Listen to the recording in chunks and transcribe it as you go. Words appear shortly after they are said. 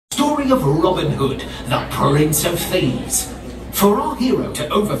story of Robin Hood, the Prince of Thieves. For our hero to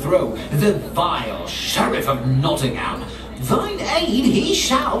overthrow the vile Sheriff of Nottingham, thine aid he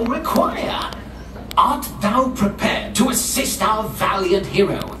shall require. Art thou prepared to assist our valiant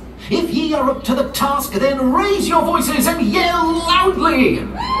hero? If ye are up to the task, then raise your voices and yell loudly!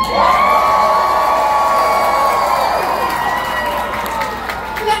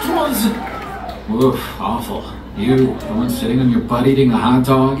 That was... oof, awful. You, the one sitting on your butt eating a hot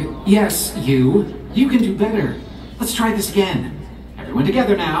dog? Yes, you. You can do better. Let's try this again. Everyone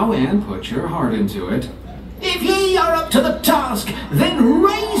together now, and put your heart into it. If ye are up to the task, then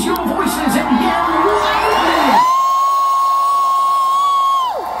raise your voices and yell loudly!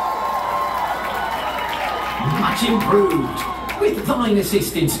 Much improved. With thine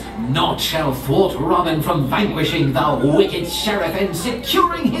assistance, naught shall thwart Robin from vanquishing the wicked sheriff and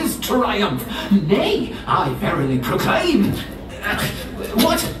securing his triumph. Nay, I verily proclaim...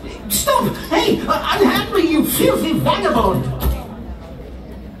 what? Stop! Hey, unhand me, you filthy vagabond!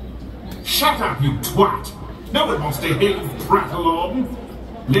 Shut up, you twat! No one wants to hear you prattle on.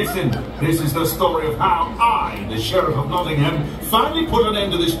 Listen, this is the story of how I, the Sheriff of Nottingham, finally put an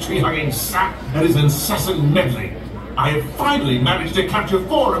end to this tree-hugging sap and his incessant meddling. I have finally managed to capture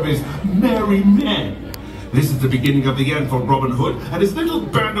 4 of his merry men. This is the beginning of the end for Robin Hood and his little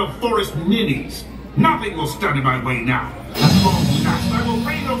band of forest ninnies. Nothing will stand in my way now. At long last, I will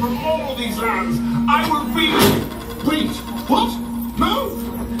reign over all these lands. I will be... Wait, what? No?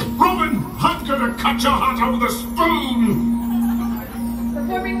 Robin, I'm gonna cut your heart out with a spoon!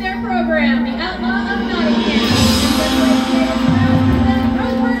 Performing their program, the Outlaw of Nottingham.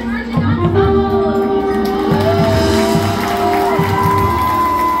 Roseburn marching on Stumble.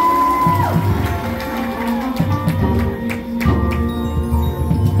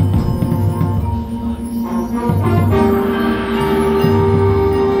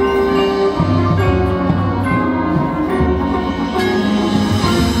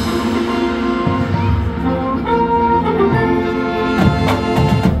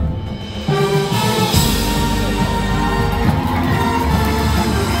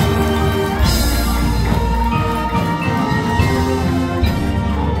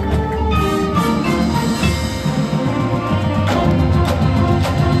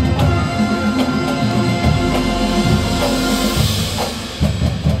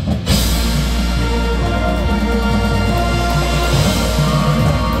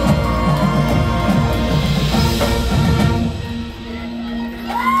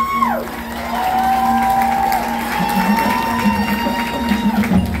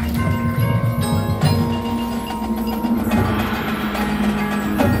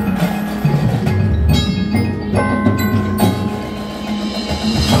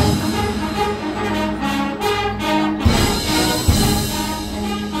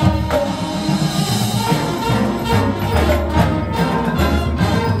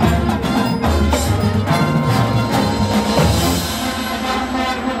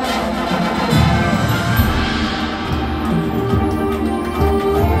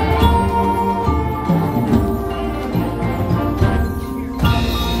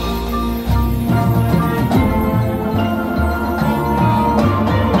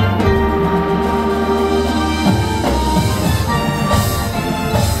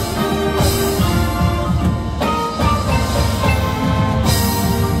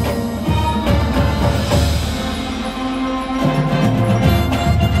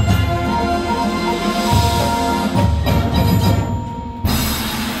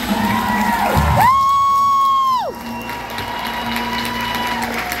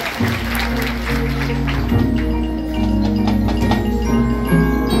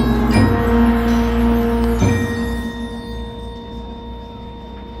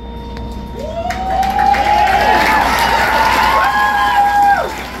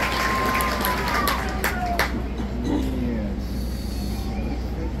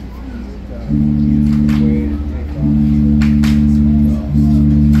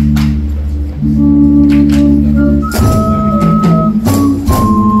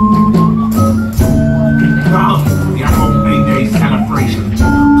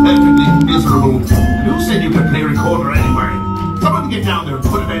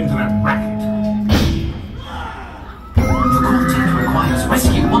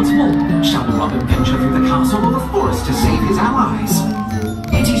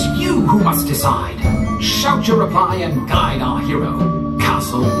 Shout your reply and guide our hero.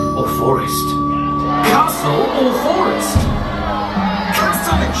 Castle or forest? Castle or forest?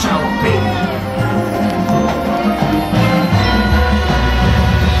 Castle it shall be!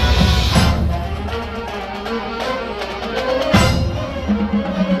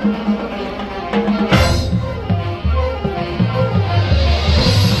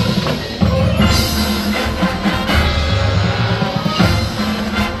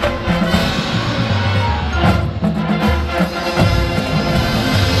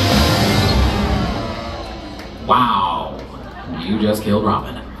 you just killed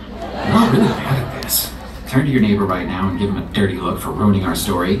Robin. You're all really bad at this. Turn to your neighbor right now and give him a dirty look for ruining our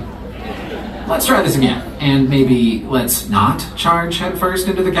story. Let's try this again. And maybe let's not charge headfirst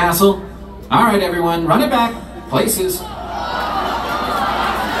into the castle. All right, everyone, run it back. Places.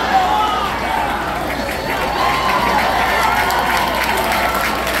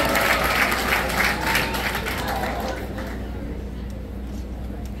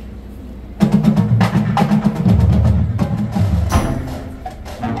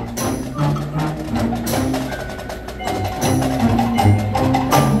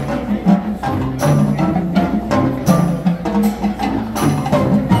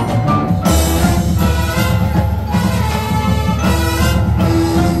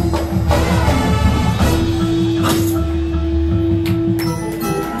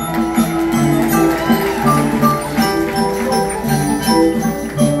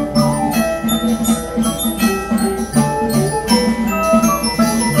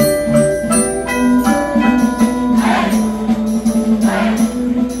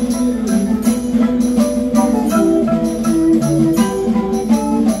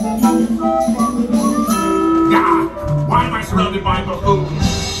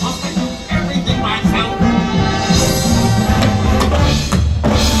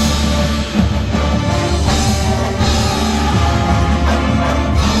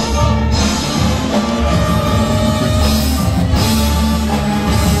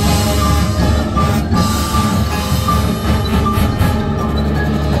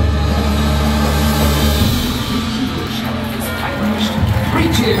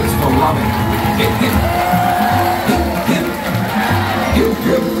 Cheers for Robin. Hip, hip. Hip, hip. Hip,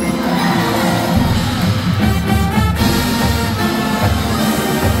 hip.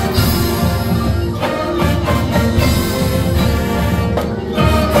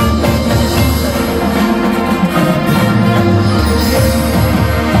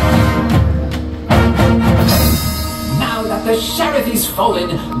 Now that the sheriff is fallen,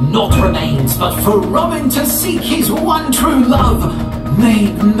 naught remains but for Robin to seek his one true love.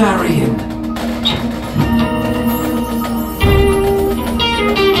 Maid Marian.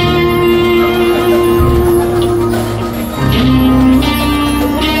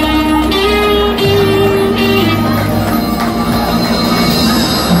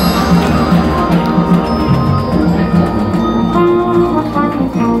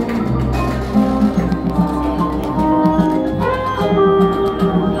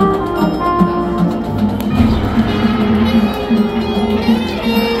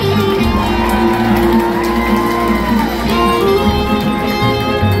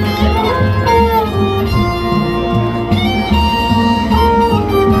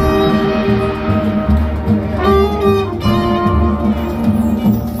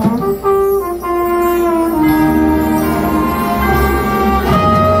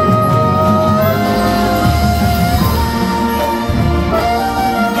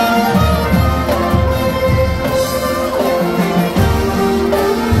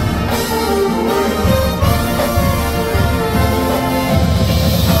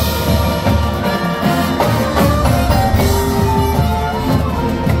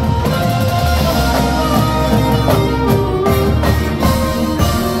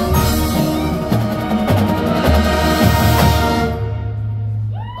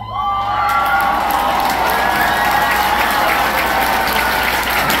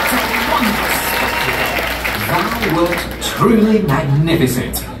 Truly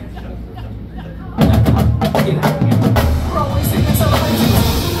magnificent.